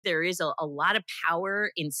There is a lot of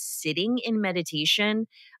power in sitting in meditation.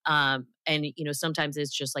 Sometimes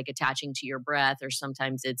it's just like attaching to your breath, or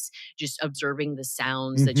sometimes it's just observing the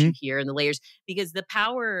sounds that you hear and the layers. Because the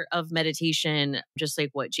power of meditation, just like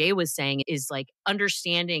what Jay was saying, is like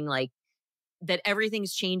understanding like that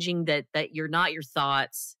everything's changing, that you're not your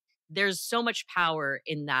thoughts. There's so much power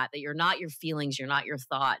in that you're not your feelings, you're not your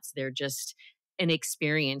thoughts. They're just an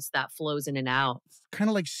experience that flows in and out. Kind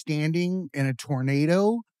of like standing in a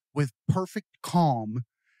tornado with perfect calm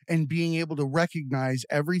and being able to recognize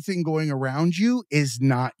everything going around you is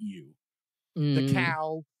not you. The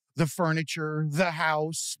cow, the furniture, the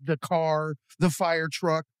house, the car, the fire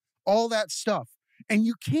truck, all that stuff. And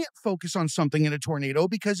you can't focus on something in a tornado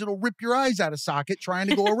because it'll rip your eyes out of socket trying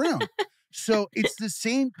to go around. So it's the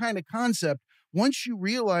same kind of concept. Once you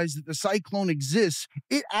realize that the cyclone exists,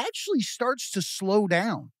 it actually starts to slow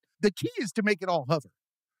down. The key is to make it all hover,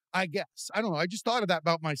 I guess. I don't know. I just thought of that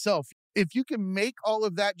about myself. If you can make all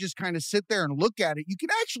of that just kind of sit there and look at it, you can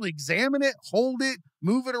actually examine it, hold it,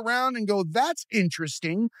 move it around and go, that's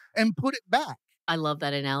interesting, and put it back. I love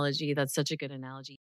that analogy. That's such a good analogy.